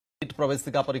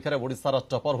प्रवेशिका परीक्षा ओडिशार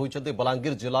टपर होइछन्ति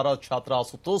बलांगीर जिलार छात्र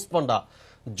आशुतोष पंडा।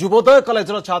 युवोदय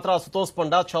कॉलेजर छात्र आशुतोष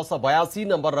पंडा 682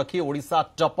 नंबर रखी ओडिशा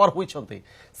टपर होइछन्ति।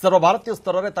 सर्वभारतीय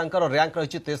स्तर में तांकर रैंक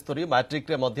रही 73। मैट्रिक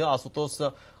रे मध्य आशुतोष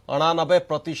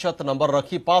 89% नंबर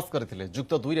रखी पास करथिले।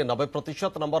 युक्त 2 रे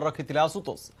 90% नंबर रखिथिले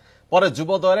आशुतोष। पर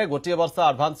युवोदय रे गोटे वर्ष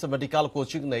एडवांस मेडिकल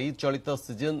कोचिंग नहीं चलित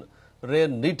सीजन रे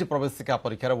नीट प्रवेशिका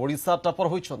परीक्षा ओडिशा टपर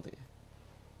होइछन्ति।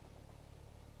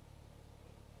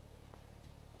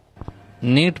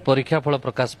 नीट परीक्षा फल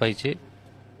प्रकाश पाई।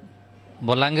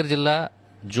 बलांगीर जिला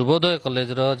युवोदय कॉलेज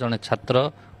जड़े छात्र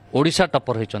ओडिशा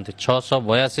टपर होती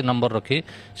 682 नंबर रखी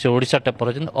से ओडिशा टपर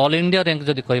होती। ऑल इंडिया रैंक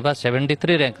जदि कहबा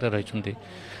 73 रैंक रही।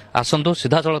 आसतु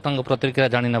सीधा सड़क प्रतिक्रिया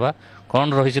जानी ना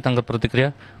कौन रही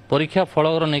प्रतिक्रिया परीक्षा फल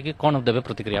नहीं कौन देवे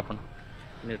प्रतिक्रिया अपन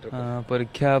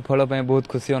परीक्षा फल बहुत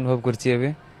खुशी अनुभव कर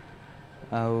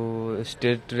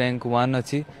स्टेट रैंक 1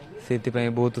 अच्छी से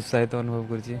बहुत उत्साहित अनुभव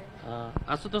कर।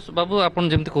 आशुतोष बाबू आपन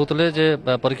जेमती कहते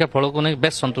जे परीक्षा फल को नहीं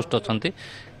बेस संतुष्ट अच्छा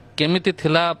केमिति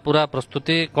थिला पूरा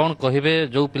प्रस्तुति कौन कहिबे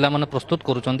जो पिला माने प्रस्तुत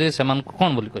करूचंदी सेमान को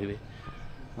कौन बोली कहिबे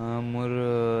मोर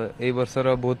ए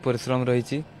वर्षर बहुत परिश्रम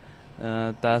रही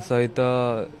ता सहित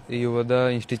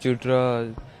युवोदय इंस्टीट्यूट रो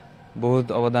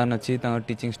बहुत अवदान अच्छी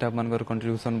टीचिंग स्टाफ मानकर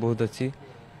कंट्रीब्यूशन बहुत अच्छी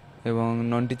एवं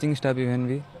नॉन टीचिंग स्टाफ इवेन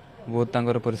भी बहुत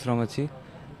तांकर परिश्रम अच्छी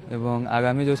एवं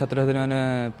आगामी जो छात्र छात्री माने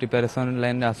प्रिपरेशन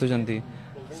लाइन आसुचंती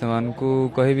सेमान को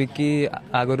कहबी कि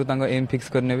आगरु तांको एम फिक्स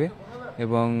करनेबे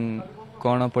एवं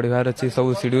कौन पढ़ार अच्छी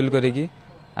सब शेड्यूल करेगी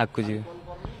आगु जी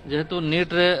जेहेतु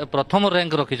नीट रे प्रथम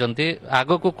रैंक रखिचंती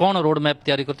आगो को कौन रोड मैप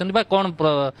तैयारी करचंती बा कौन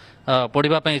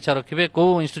पढ़िबा पई इच्छा रखिबे को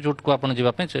इंस्टीट्यूट को आपण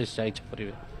जीवा पई इच्छा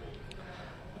करिवे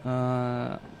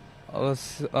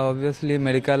ऑब्वियसली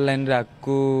मेडिकल लाइन रे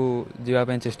आगु जीवा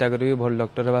पई चेष्टा करबी भल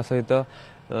डॉक्टर हेबा सहित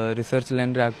रिसर्च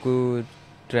लाइन रे आगु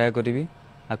ट्राई करबी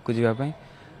आगु जीवा पई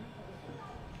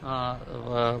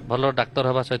भल डाक्तर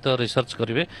हवा सहित रिसर्च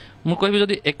करेंगे मु कहि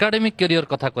जदि एकेडमिक कैरियर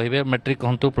कथा कहे मैट्रिक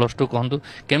कहतु +2 कहतु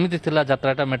केमिति थिला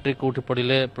यात्राटा मैट्रिक कोठी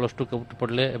पढ़िले +2 कोठी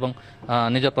पढ़िले एवं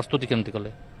निज प्रस्तुति केमिति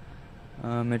कले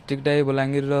मैट्रिकटा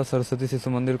बलांगीर सरस्वती शिशु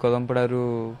मंदिर कदमपड़ारू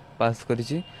पास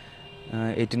करिछि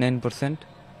 89%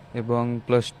 एवं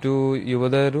 +2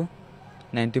 युवोदय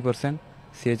 90%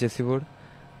 CHSE बोर्ड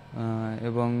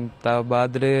एवं ता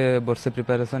बाद रे वर्ष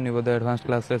प्रिपरेशन युवोदय एडवांस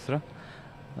क्लासेस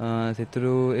से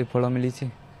फल मिली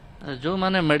जो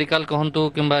माने मेडिकल कहतु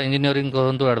कि इंजीनियरिंग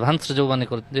कहतु एडवांस जो माने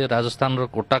करते राजस्थान रो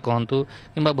कोटा कहतु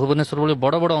कि भुवनेश्वर भली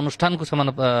बड़ बड़ अनुष्ठान को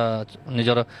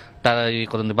निजर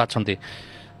बाछंती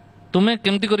तुमे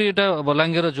केमती करी एटा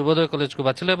बलांगीर युवोदय कॉलेज को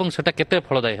बाछले एवं सेटा केते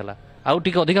फलदायी हला आउ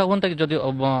टिके अधिका होंता कि जदि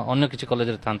अन्य किछि कॉलेज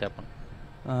रे थांते अपन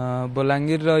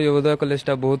बलांगीर युवोदय कॉलेज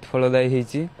टा बहुत फलदायी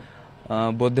हेची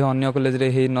बोधे अन्य कॉलेज रे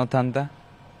हे न थांता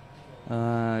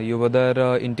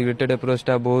युवोदय इंटीग्रेटेड अप्रोच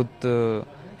टा बहुत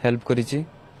हेल्प करिछि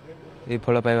ए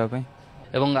फल पाइबा पई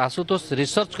एवं आशुतोष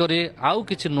रिसर्च करी आउ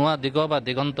किछि नुआ दिग बा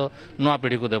दिगंत नुआ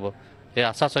पीढ़ी को देबो ए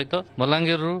आशा सहित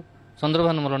बलांगीर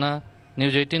चंद्रभान मलना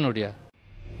न्यूज 18 ओडिया।